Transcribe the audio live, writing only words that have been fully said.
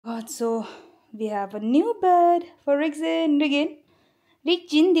So we have a new bed for Rigzin.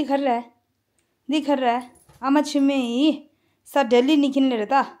 Rigzin दिख रहा है आमाच में सा Delhi निकलने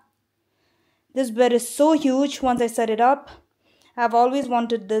रहता. This bed is so huge. Once I set it up, I've always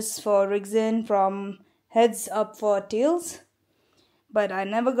wanted this for Rigzin, from heads up for tails, but I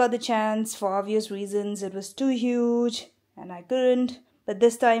never got the chance for obvious reasons. It was too huge and I couldn't. But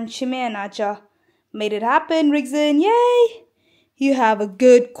this time Chime and Acha made it happen. Rigzin, yay! You have a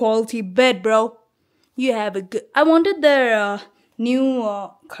good quality bed, bro. You have a good... I wanted their new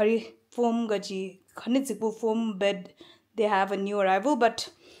khari foam gaji khanitsipu foam bed. They have a new arrival, but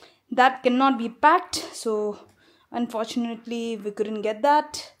that cannot be packed, so unfortunately we couldn't get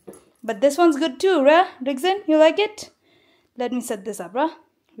that. But this one's good too, right? Rigzin, you like it? Let me set this up, right?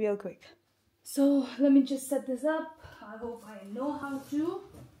 Real quick. So let me just set this up. I hope I know how to.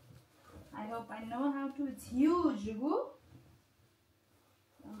 It's huge, Rigu.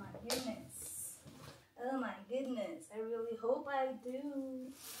 Oh my goodness. Oh my goodness. I really hope I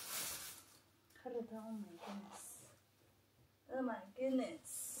do. Oh my goodness. Oh my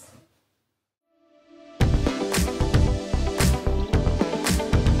goodness.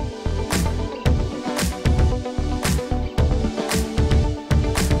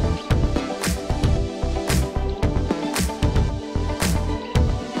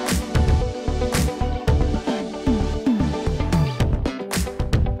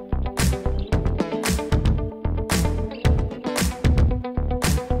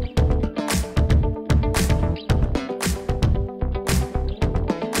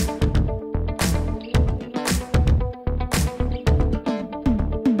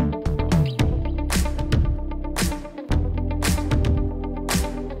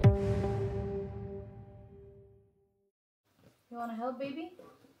 You want to help, baby?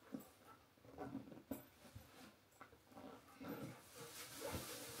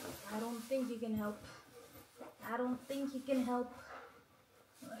 I don't think you can help.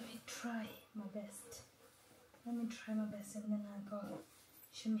 Let me try my best. And then I'll go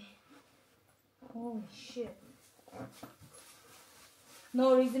shimmy. Holy shit.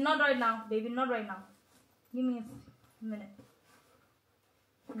 No, Rigzin, not right now, baby, not right now. Give me a minute.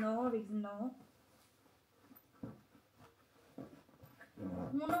 No, Rigzin, no.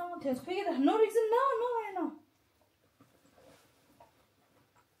 No, just pick it up. No, Rigzin, no, I know.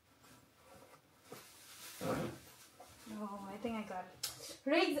 Oh, I think I got it.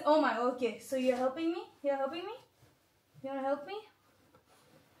 Rigzin, oh my, okay. So you're helping me? You wanna help me?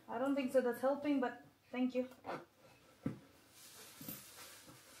 I don't think so that's helping, but thank you.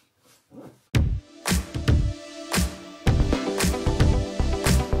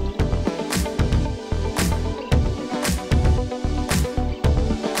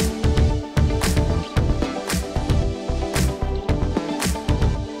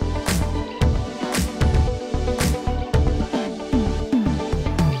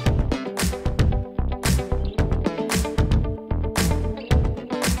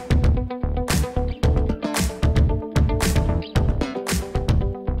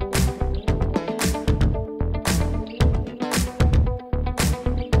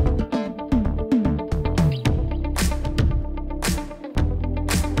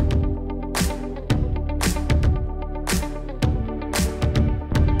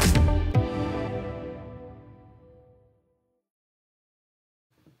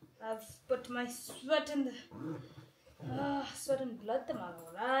 I've put my sweat and blood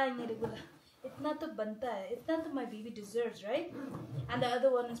Itna to banta hai. Itna to my baby deserves, right? And the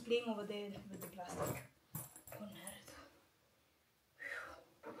other one is playing over there with the plastic.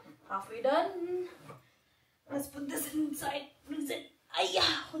 Halfway done. Let's put this inside. Rigzin. Ayya.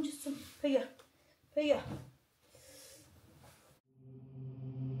 Just here.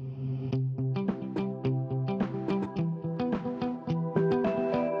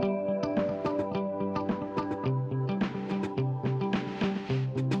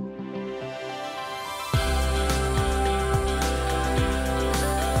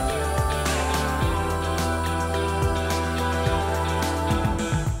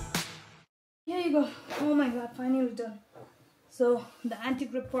 Go. Oh my god, finally done. So the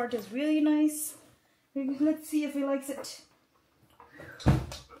anti-grip part is really nice. Let's see if he likes it.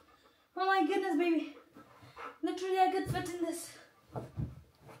 Oh my goodness, baby. Literally I could fit in this.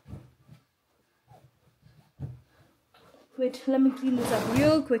 Wait, let me clean this up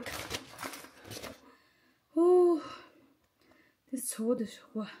real quick. Oh, this is so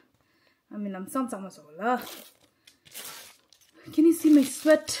I mean, I'm some Can you see my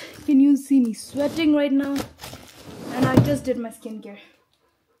sweat? Can you see me sweating right now? And I just did my skincare.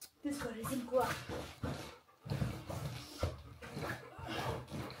 This one isn't cool.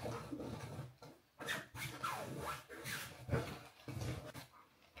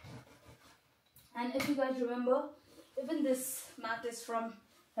 And if you guys remember, even this mat is from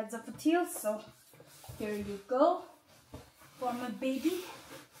Heads Up for Teals. So here you go for my baby,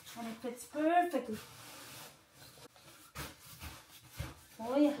 and it fits perfectly.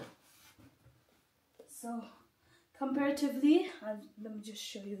 Oh yeah. So comparatively, let me just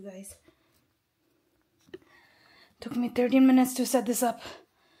show you guys. Took me 13 minutes to set this up.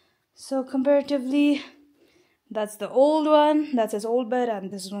 So comparatively, that's the old one, that's his old bed,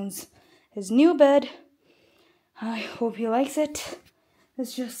 and this one's his new bed. I hope he likes it.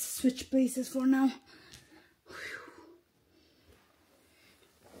 Let's just switch places for now.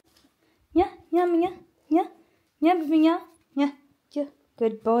 Yeah, yeah, yeah, yeah, yeah, baby, yeah, yeah, yeah.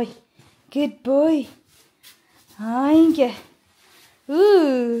 Good boy, good boy. Hi,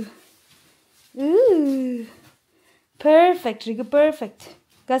 ooh, ooh, perfect, Riga, perfect.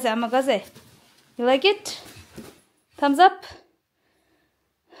 Gaze, ama gaze. You like it? Thumbs up.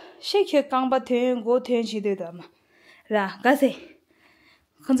 Shake your kangba ten go ten she did them. Ra, gaze.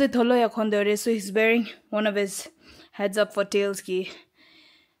 Konze toloya kondore, so he's wearing one of his Heads Up for Tails ki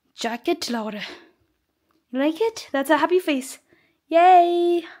jacket, Laura. You like it? That's a happy face.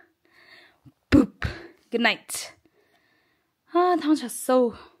 Yay! Boop. Good night. Ah, that was just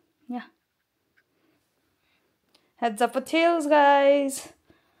so, yeah. Heads Up for Tails, guys.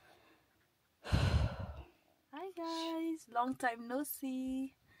 Hi guys, long time no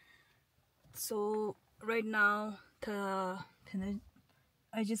see. So right now, I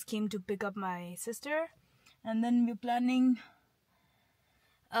just came to pick up my sister, and then we're planning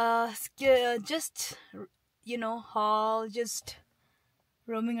just haul, just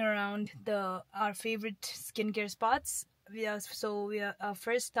roaming around our favorite skincare spots. Our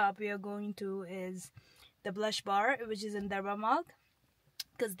first stop we are going to is the Blush Bar, which is in Darbamag,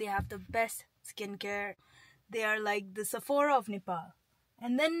 because they have the best skincare. They are like the Sephora of Nepal.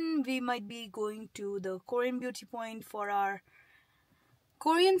 And then we might be going to the Korean Beauty Point for our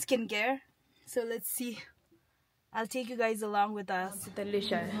Korean skincare. So let's see. I'll take you guys along with us. The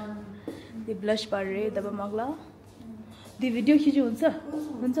Blush Bar Darbamag la. The video khiju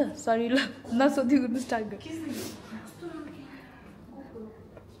sorry la. Na sodhi gurnu start gar.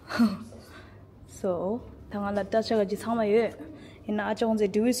 So thangala ta chaga ji samaye ina achong je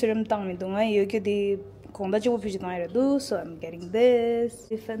dewy serum tang mi dunga yoke di kongda chigo piji do. So I'm getting this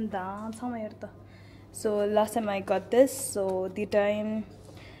different down. So last time I got this, so the time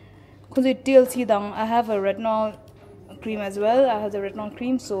because it TLC down, I have a retinol cream as well. I have the retinol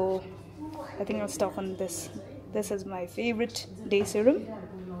cream, so I think I'll stop on this. This is my favorite day serum.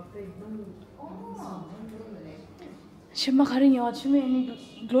 Shima kharin yaad shime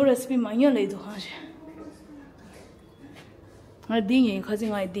any glow recipe manya lay do khaje. I ding ye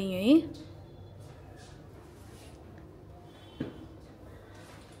khazing I ding ye.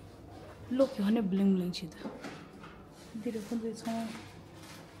 Look, you have bling bling chida. Did you put this on?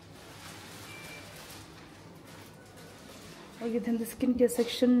 Okay, then the skincare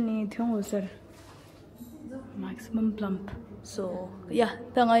section need sir. Maximum plump. So yeah,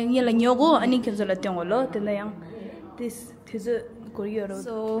 tanga ngi la nyogo ani kenzo la tiongo lo tenda yang this is a Korea.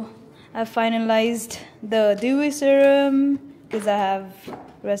 So I finalized the dewy serum because I have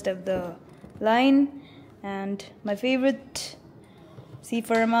rest of the line, and my favorite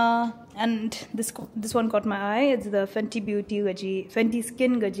Sephora, and this one caught my eye. It's the Fenty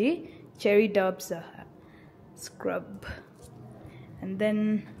Skin Gaji Cherry Dubs scrub. And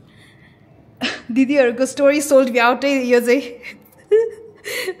then Didi Argo story sold me out. This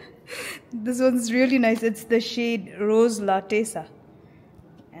one's really nice. It's the shade Rose Latte sa.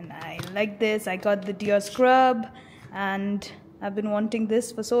 And I like this. I got the Dior scrub, and I've been wanting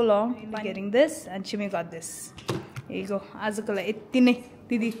this for so long. I'm getting this, and Chimi got this. Here you go. Azakala ittine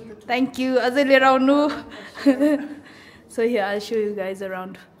Didi. Thank you. Azali Raunu. So here I'll show you guys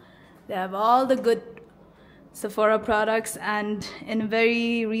around. They have all the good Sephora products and in a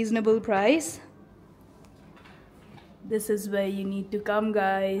very reasonable price. This is where you need to come,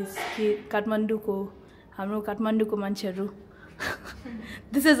 guys. Kathmandu ko, hamro Kathmandu ko mancheru.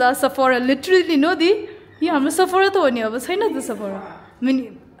 This is our Sephora, literally, no di? Yeah, hamro Sephora to oni aba chaina the Sephora. I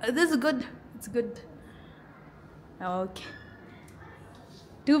mean, this is good. It's good. Okay.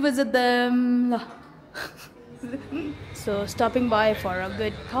 Do visit them. So stopping by for a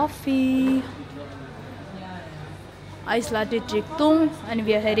good coffee. Ice latte triktung, and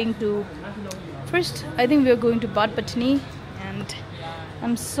we are heading to first. I think we are going to Bad Patni, and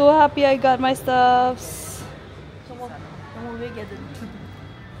I'm so happy I got my stuffs.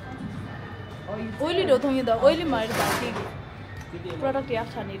 Oily do thong da oily mar da product ya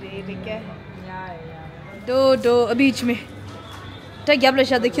chani re ke do beach me Ta gyabla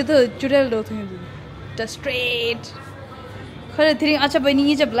sha dekhi to chudel do thung the straight khare thiri acha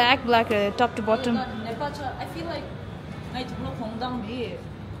bani is a black top to bottom. Nepal I feel like I don't know Hongdang me.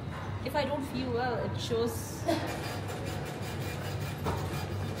 If I don't feel well, it shows.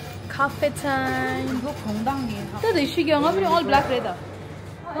 Coffee time. Look Hongdang me. That is she going all black leather.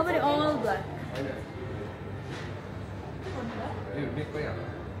 Nobody all black.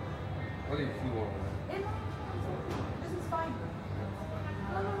 What do you feel? This is fine.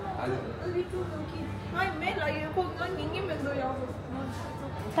 It'll be too milky. I made like you cook on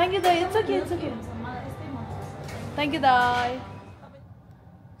Thank you, Dai. It's okay. Thank you, Dai.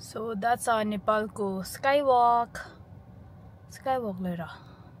 So that's our Nepal ko skywalk later.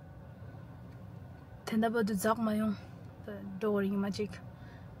 Tenda ba du zak mayong doring magic.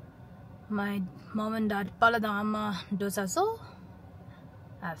 My mom and dad paladama dosa so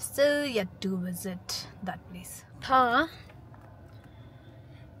I've still yet to visit that place.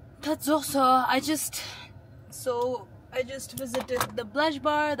 That's also I just visited the blush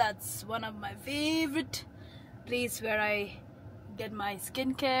bar. That's one of my favorite place where I get my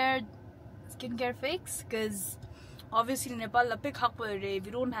skincare fix, because obviously in Nepal we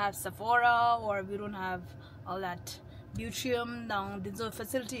don't have Sephora or we don't have all that Beautyum down the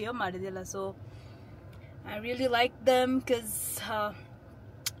facility, so I really like them because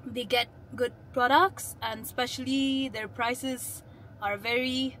they get good products, and especially their prices are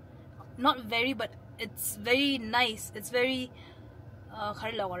not very, but it's very nice. It's very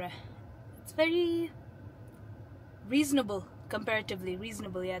reasonable, comparatively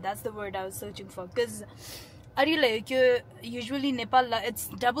reasonable. Yeah, that's the word I was searching for. Because usually Nepal it's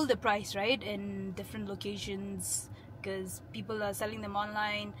double the price, right, in different locations, because people are selling them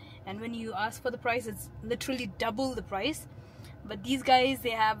online, and when you ask for the price, it's literally double the price. But these guys,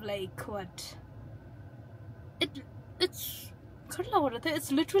 they have like what? It's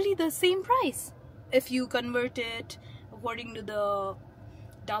literally the same price if you convert it according to the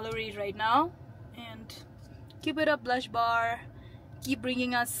dollar rate right now. And keep it up, Blush Bar. Keep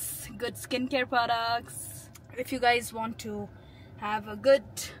bringing us good skincare products. If you guys want to have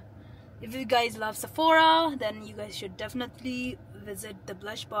if you guys love Sephora, then you guys should definitely visit the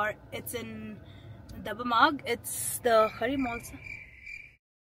Blush Bar. It's in Dabamag. It's the Hari Mall.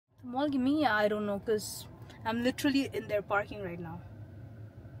 Mall give me? I don't know, because I'm literally in their parking right now.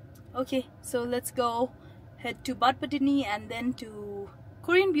 Okay, so let's go head to Batpatini and then to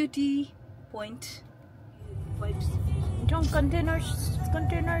Korean Beauty Point Vibes. Don't containers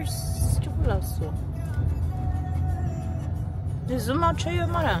chocolate. This is not chayo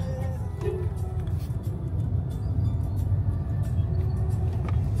mara.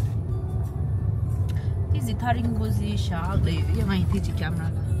 Easy taring gozi shag le yang ai ti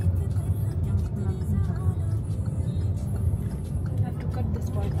camera la. I have to cut this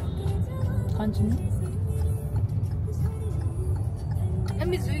part out. Continue.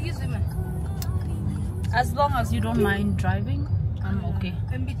 As long as you don't mind driving, I'm okay.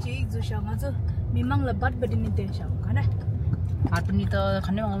 Arpunita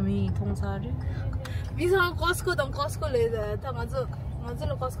kanemami tongsari. Visa Costco later.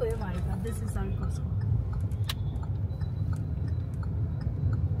 Costco America. This is our Costco.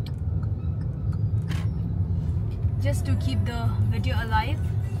 Just to keep the video alive.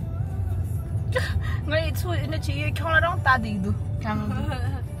 Ngai chu ina chi khalarang ta di du. Kang.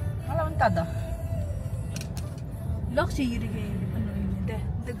 Alam ta da. Look, the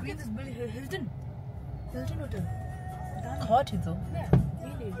green is Hilton Hotel. Hot is though. Yeah,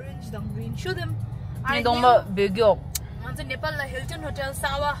 really orange, down green. Show them. I don't know big yo. Once in Nepal, Hilton Hotel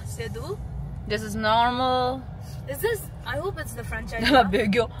Sawa Sedu. This is normal. Is this? I hope it's the franchise.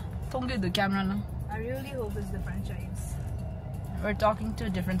 Big yo. Don't get the camera now. I really hope it's the franchise. We're talking to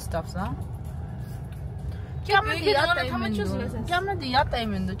different stuffs, huh? Camera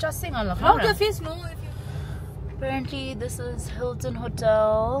just sing all How the face no? Apparently, this is Hilton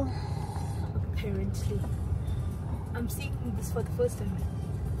Hotel. Apparently, I'm seeing this for the first time.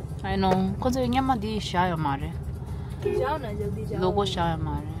 I know. Cause you nyama di shaya mare. Jao na jaldi jao. Logo shaya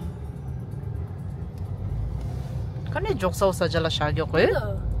mare. Kane joksa usa jala shagyo ko eh?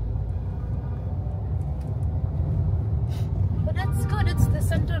 But that's good. It's the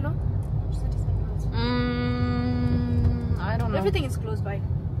center, no? City center. I don't know. Everything is close by.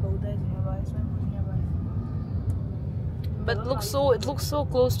 Boda is nearby. Swamp is nearby. But it looks so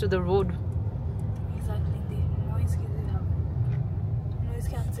close to the road. Exactly. The noise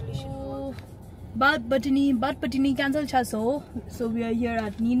cancellation. Batpatini cancel chaso. So we are here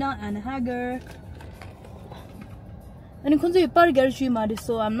at Nina and Hagar. And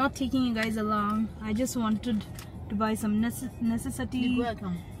so I'm not taking you guys along. I just wanted to buy some necessary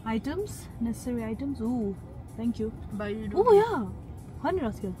items. Oh, thank you. Oh yeah, 100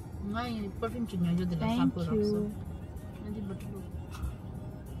 rascal. Perfume thank you.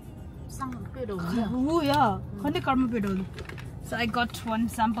 Oh yeah, 100 karma pedal. So I got one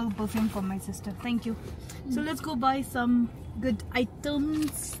sample perfume for my sister. Thank you. So let's go buy some good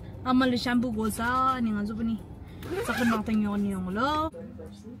items. Amal shampoo gosa ni nga zupani. Sakit natin yung lo.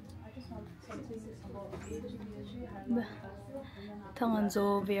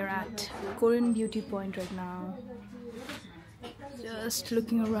 So we're at Korean beauty point right now. Just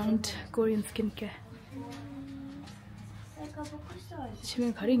looking around Korean skincare.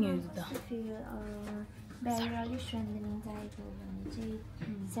 지금 가ring이 있다. Barely strengthening diet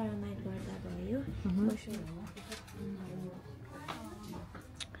ceramide गर्दा भयो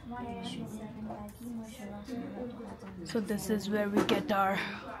So this is where we get our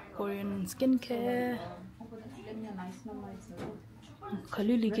Korean skincare.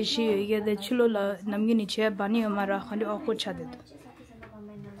 Kaluli kishi ye de chulo la namgini che bani amara khali awkward chade.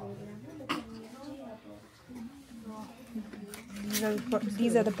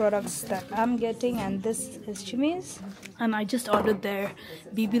 These are the products that I'm getting, and this is Chimi's. And I just ordered their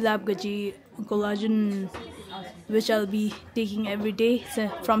BB Lab Gaji collagen, which I'll be taking every day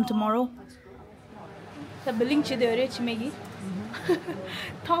from tomorrow. The billing chide ore Chimegi.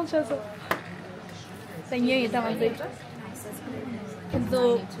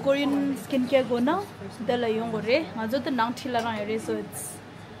 So Korean skincare go now. So it's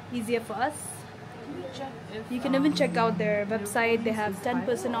easier for us. You can even check out their website. They have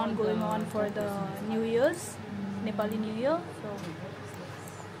 10% on going on for the New Year's, Nepali New Year. So,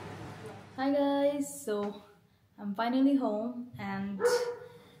 hi guys. So I'm finally home, and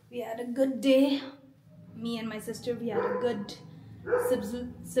we had a good day. Me and my sister, we had a good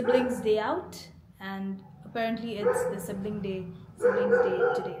siblings day out, and apparently it's the siblings day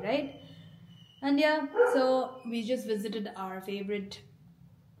today, right? And yeah, so we just visited our favorite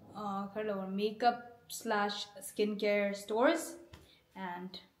makeup / skincare stores,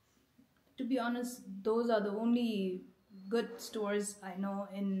 and to be honest, those are the only good stores I know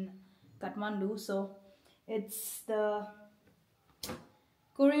in Kathmandu. So it's the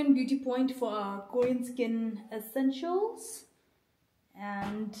Korean beauty point for Korean skin essentials,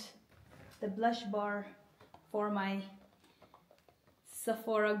 and the blush bar for my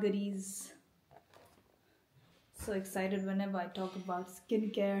Sephora goodies. So excited whenever I talk about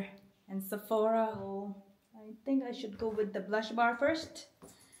skincare and Sephora. So I think I should go with the blush bar first.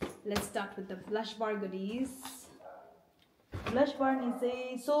 Let's start with the blush bar goodies. Blush bar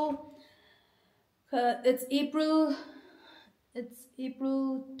needs so it's April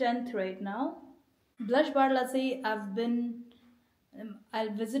 10th right now. Blush bar, let's say I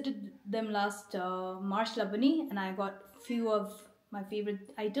visited them last March Labani, and I got few of my favorite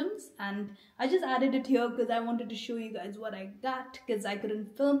items, and I just added it here because I wanted to show you guys what I got, because I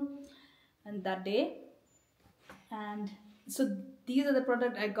couldn't film and that day. And so these are the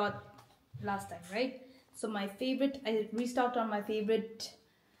product I got last time, right? So my favorite, I restocked on my favorite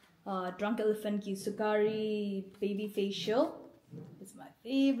Drunk Elephant Ki Sukari Baby Facial. It's my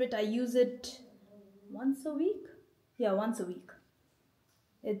favorite. I use it once a week. Yeah, once a week.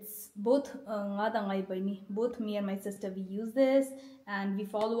 It's both both me and my sister, we use this, and we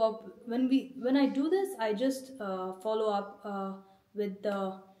follow up when I do this. I just follow up with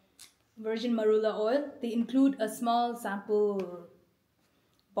the virgin marula oil. They include a small sample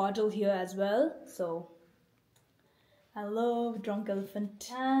bottle here as well. So I love Drunk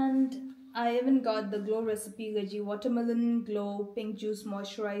Elephant. And I even got the Glow Recipe Gaji Watermelon Glow Pink Juice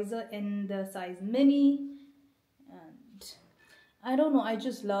Moisturizer in the size mini. I don't know, I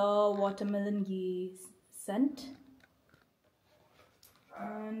just love watermelon ghee scent.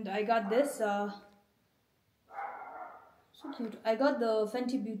 And I got this, so cute. I got the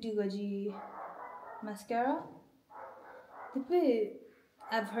Fenty Beauty Gaji mascara.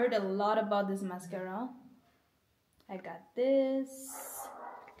 I've heard a lot about this mascara. I got this.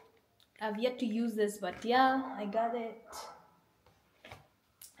 I've yet to use this, but yeah, I got it.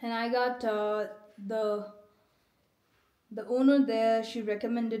 And I got the owner there, she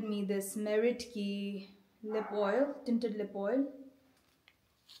recommended me this Merit Ki lip oil, tinted lip oil.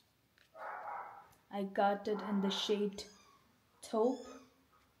 I got it in the shade taupe.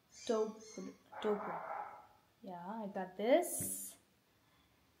 Yeah, I got this.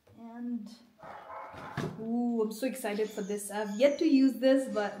 And ooh, I'm so excited for this. I've yet to use this,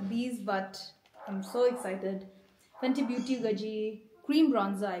 but I'm so excited. Fenty Beauty Gaji cream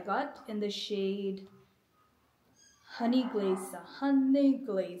bronzer I got in the shade Honey Glaze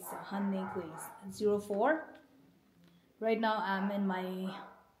 04. right now I'm in my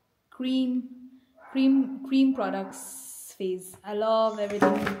cream products phase. I love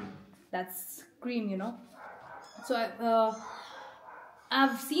everything that's cream, you know. So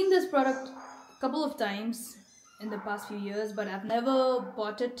I've seen this product a couple of times in the past few years, but I've never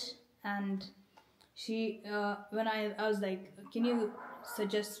bought it. And she when I was like, can you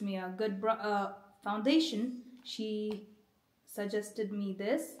suggest me a good foundation, she suggested me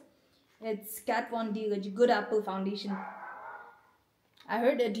this. It's Kat Von D Good Apple foundation. I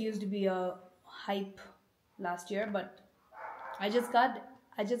heard it used to be a hype last year, but I just got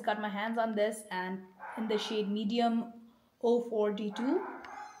my hands on this, and in the shade medium 042,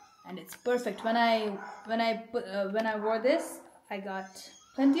 and it's perfect. When I wore this, I got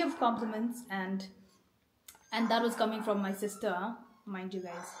plenty of compliments, and that was coming from my sister, mind you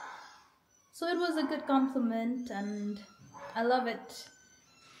guys. So it was a good compliment, and I love it.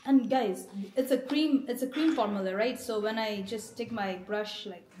 And guys, it's a cream formula, right? So when I just take my brush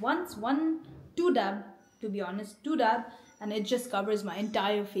like two dab, to be honest, two dab, and it just covers my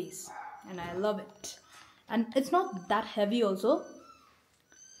entire face, and I love it. And it's not that heavy also.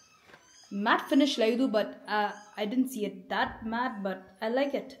 Matte finish laidu, but I didn't see it that matte, but I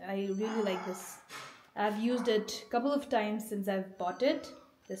like it. I really like this. I've used it a couple of times since I've bought it.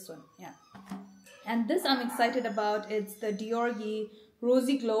 This one, yeah. And this I'm excited about. It's the Dior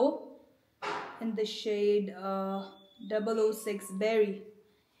Rosy Glow in the shade 006 Berry.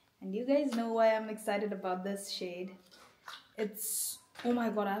 And you guys know why I'm excited about this shade. It's, oh my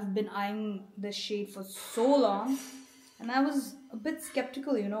god, I've been eyeing this shade for so long. And I was a bit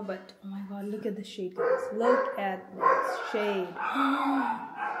skeptical, you know, but oh my god, look at this shade, guys. Look at this shade.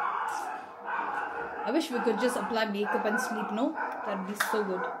 I wish we could just apply makeup and sleep, no? That'd be so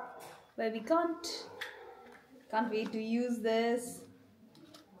good. But we can't. Can't wait to use this.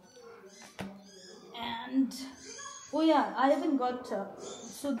 And oh yeah, I haven't got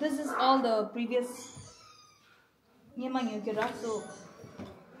so this is all the previous so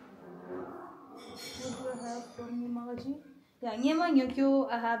what do I have from Nimagaji? Yeah,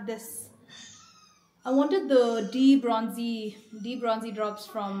 I have this. I wanted the D bronzy drops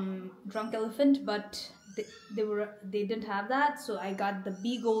from Drunk Elephant, but they didn't have that, so I got the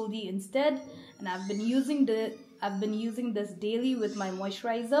B Goldie instead, and I've been using this daily with my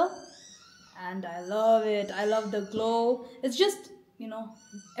moisturizer. And I love it. I love the glow. It's just, you know,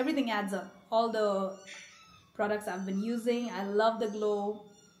 everything adds up. All the products I've been using, I love the glow.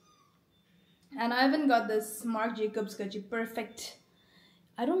 And I even got this Marc Jacobs Kachi Perfect.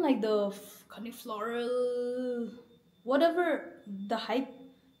 I don't like the kind of floral, whatever the hype.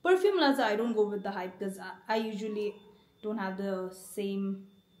 Perfume Laza, I don't go with the hype because I usually don't have the same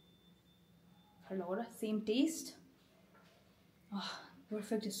taste. Oh,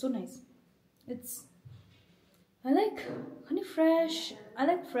 Perfect is so nice. I like honey fresh. I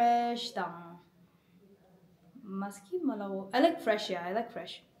like fresh tang. Musky malawo. I like fresh, yeah. I like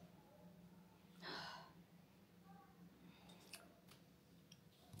fresh.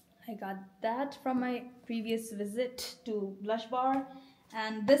 I got that from my previous visit to Blush Bar,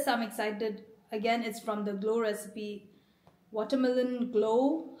 and this I'm excited. Again, it's from the Glow recipe. Watermelon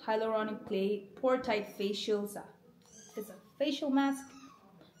Glow Hyaluronic Clay Pore Tight Facial. It's a facial mask.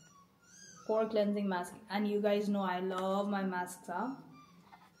 Pore cleansing mask, and you guys know I love my masks.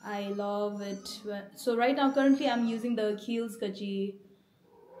 I love it. So right now, currently, I'm using the Kiehl's Gaji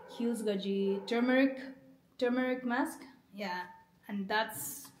turmeric mask. Yeah, and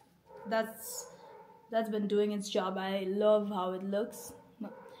that's been doing its job. I love how it looks,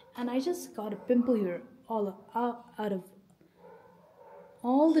 and I just got a pimple here out of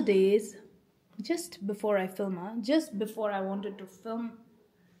all the days just before I film. Just before I wanted to film.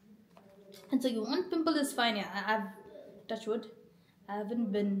 And so one pimple is fine. Yeah, I've touch wood. I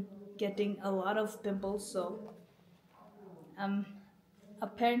haven't been getting a lot of pimples, so I'm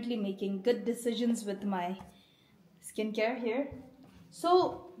apparently making good decisions with my skincare here.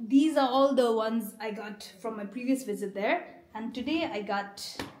 So these are all the ones I got from my previous visit there, and today I got.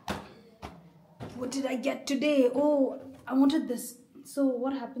 What did I get today? Oh, I wanted this. So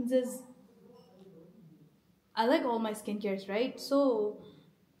what happens is, I like all my skincares, right? So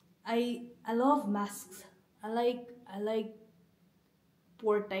I love masks. I like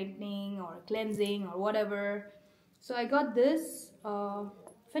pore tightening or cleansing or whatever. So I got this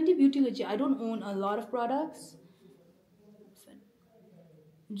Fenty Beauty Legit. I don't own a lot of products.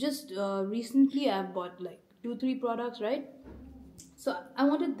 Just recently I've bought like 2-3 products, right? So I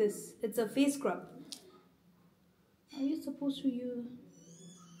wanted this. It's a face scrub. Are you supposed to use?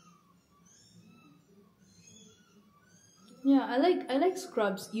 Yeah, I like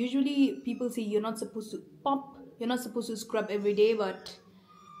scrubs. Usually people say you're not supposed to pump you're not supposed to scrub every day, but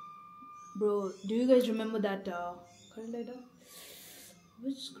bro, do you guys remember that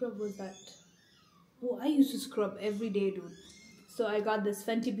which scrub was that? Oh, I used to scrub every day, dude. So I got this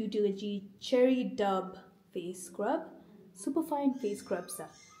Fenty Beauty Cherry Dub face scrub. Super fine face scrub, sir.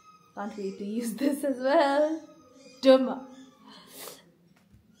 Can't wait to use this as well. Dumb.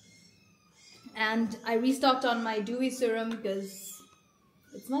 And I restocked on my dewy serum because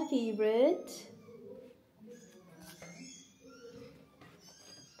it's my favorite.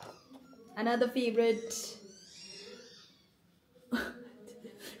 Another favorite.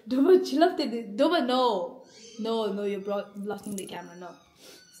 Duma, no, you're blocking the camera. No.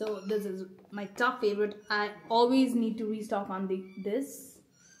 So this is my top favorite. I always need to restock on this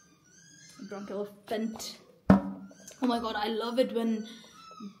Drunk Elephant. Oh my god, I love it when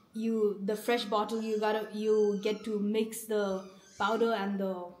the fresh bottle you get to mix the powder and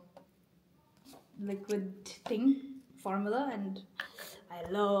the liquid formula, and I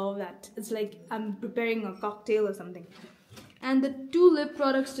love that. It's like I'm preparing a cocktail or something. And the two lip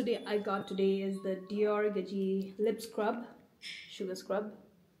products I got today is the Dior Gaji lip scrub, sugar scrub.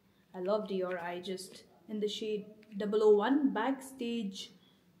 I love Dior. I just in the shade 001 Backstage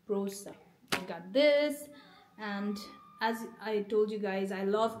Rosa. I got this, and as I told you guys, I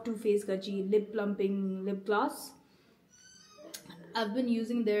love Too Faced Gaji lip plumping lip gloss. I've been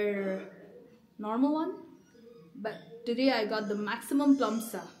using their normal one, but today I got the maximum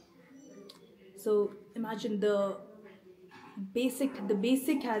plumsa. So imagine the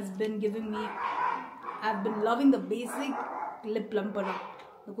basic has been giving me, I've been loving the basic lip plumper.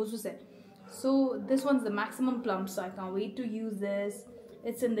 So this one's the maximum plump, so I can't wait to use this.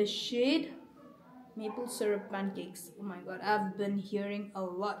 It's in the shade Maple Syrup Pancakes. Oh my god, I've been hearing a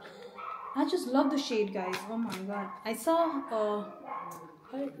lot. I just love the shade, guys. Oh my god, I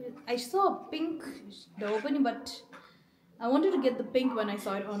saw pink the opening, but I wanted to get the pink when I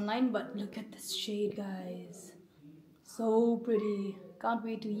saw it online. But look at this shade, guys. So pretty. Can't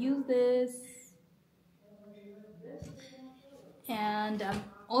wait to use this. And I'm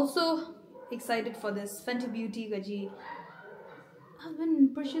also excited for this Fenty Beauty Gaji. I've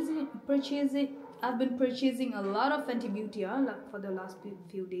been purchasing a lot of Fenty Beauty for the last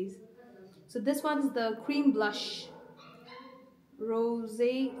few days. So this one's the cream blush rose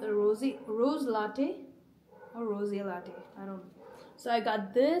latte or rose latte, I don't know. So I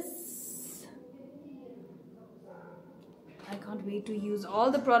got this. I can't wait to use all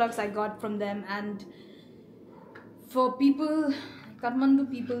the products I got from them. And for people, Kathmandu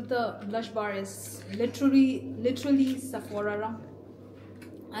people, the blush bar is literally Sephora.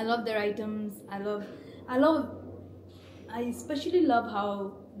 I love their items. I especially love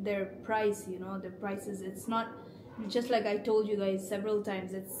how their price, their prices, it's not just like I told you guys several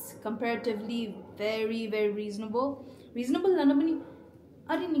times, it's comparatively very, very reasonable.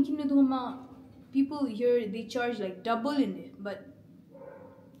 People here, they charge like double in it, but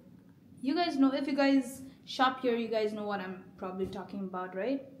you guys know, if you guys shop here, you guys know what I'm probably talking about,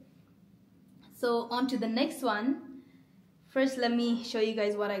 right? So on to the next one. First, let me show you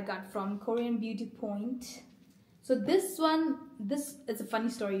guys what I got from Korean Beauty Point. So this it's a funny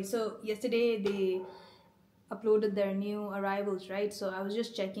story. So yesterday they uploaded their new arrivals, right? So I was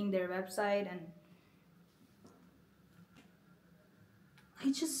just checking their website, and I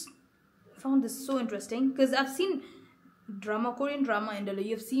just found this so interesting because I've seen Korean drama in Delhi.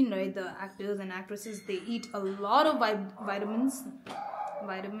 You've seen, right, the actors and actresses, they eat a lot of vitamins,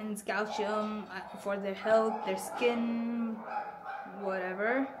 calcium for their health, their skin,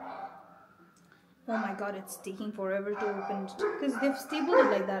 whatever. Oh my god, it's taking forever to open because they've stapled it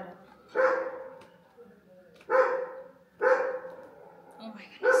like that. Oh my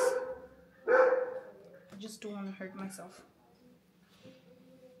goodness, I just don't want to hurt myself.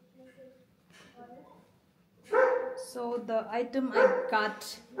 So the item I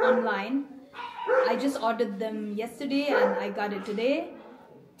got online, I just ordered them yesterday and I got it today.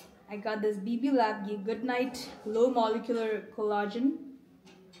 I got this BB Lab Goodnight Low Molecular Collagen.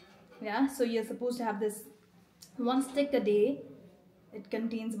 Yeah, so you're supposed to have this one stick a day. It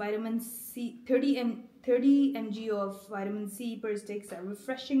contains vitamin C, 30 mg of vitamin C per stick. A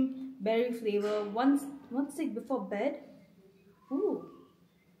refreshing berry flavor. One stick before bed. Ooh.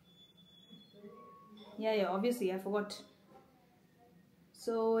 Yeah, obviously I forgot.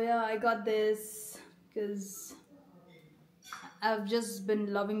 So yeah, I got this because I've just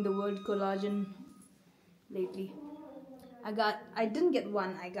been loving the word collagen lately. I didn't get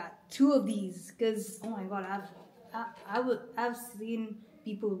one, I got two of these because, oh my god, I've seen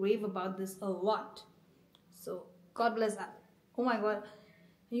people rave about this a lot. So God bless that. Oh my god,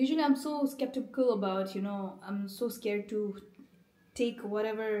 Usually I'm so skeptical about, I'm so scared to take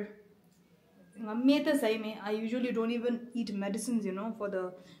whatever. I usually don't even eat medicines, for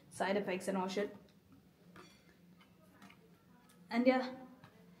the side effects and all shit. And yeah,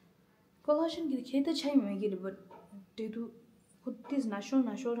 collagen kita chai me gil, but this natural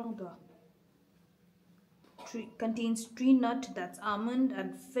rang to. Contains tree nut, that's almond,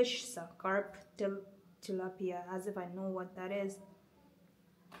 and fish, carp, tilapia, as if I know what that is.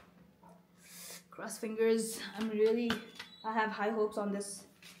 Cross fingers. I have high hopes on this.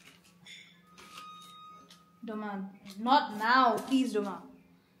 Doma, not now, please, Doma.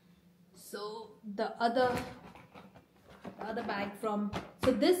 So the other bag from,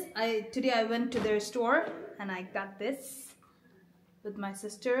 today I went to their store and I got this with my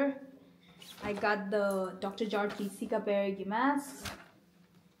sister. I got the Dr. Jarki Sika Perigi mask.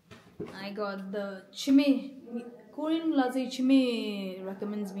 I got the Korean Laze Chime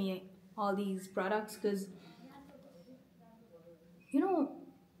recommends me all these products because, I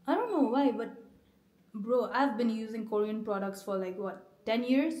don't know why, but bro, I've been using Korean products for like what, 10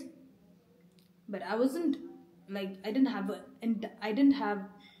 years? But I wasn't like, I didn't have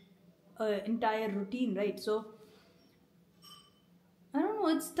an entire routine, right? So I don't know,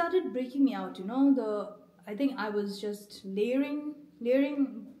 it started breaking me out, I think I was just layering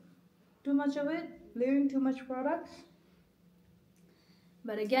too much of it, layering too much products.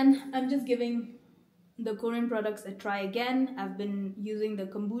 But again, I'm just giving the Korean products a try again. I've been using the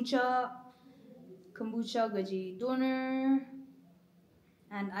kombucha gaji toner,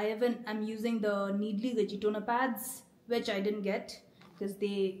 and I'm using the Needly gaji toner pads, which I didn't get because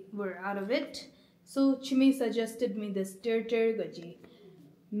they were out of it. So Chime suggested me this Terter gaji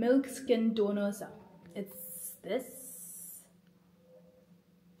milk skin toner. It's this.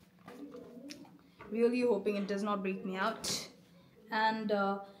 Really hoping it does not break me out. And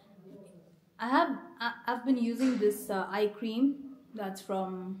I've been using this eye cream that's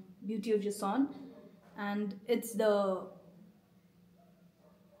from Beauty of Jason, and it's the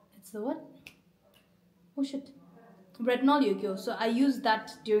what? Oh shit, retinol yokio. So I use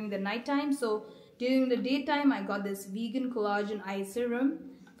that during the nighttime. So during the daytime, I got this vegan collagen eye serum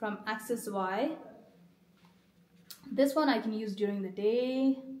from Access Y. This one I can use during the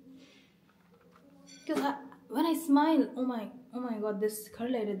day because when I smile, oh my god, this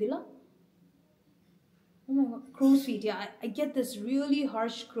dila. Oh my god, crow's feet. Yeah, I get this really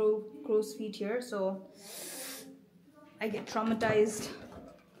harsh crow's feet here, so I get traumatized.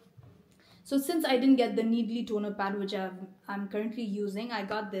 So since I didn't get the Needly toner pad, which I'm currently using, I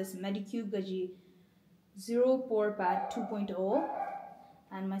got this Medicube Gaji Zero Pore Pad 2.0,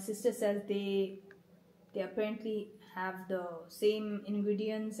 and my sister says they apparently have the same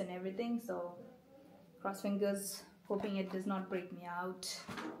ingredients and everything, so cross fingers, hoping it does not break me out.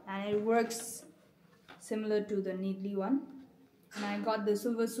 And it works similar to the Needly one. And I got the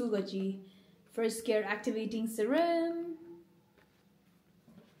Silver Sugaji First Care Activating Serum.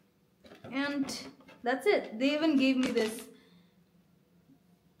 And that's it. They even gave me this.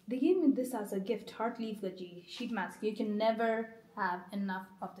 They gave me this as a gift, Heart Leaf Gaji sheet mask. You can never have enough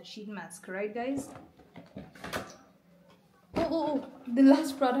of the sheet mask, right guys? Oh, the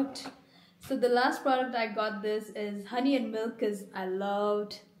last product. So the last product I got this is honey and milk because I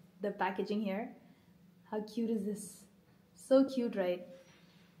loved the packaging here. How cute is this? So cute, right?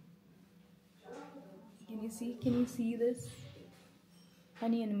 Can you see this?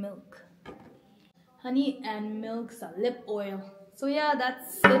 Honey and milk. Honey and milk lip oil. So yeah,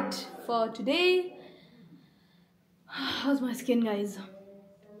 that's it for today. How's my skin, guys?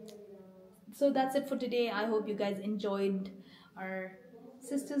 So that's it for today. I hope you guys enjoyed our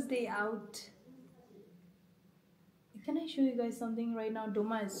Sister's Day out. Can I show you guys something right now?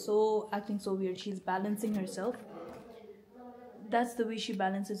 Doma is acting so weird. She's balancing herself. That's the way she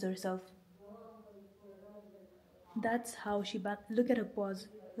balances herself. That's how she look at her pause.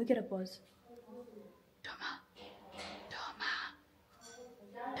 Look at her pause. Doma.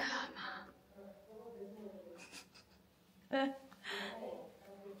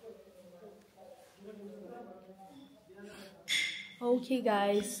 Okay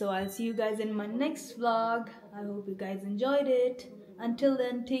guys, so I'll see you guys in my next vlog. I hope you guys enjoyed it. Until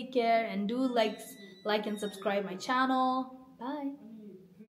then, take care and do like and subscribe my channel. Bye.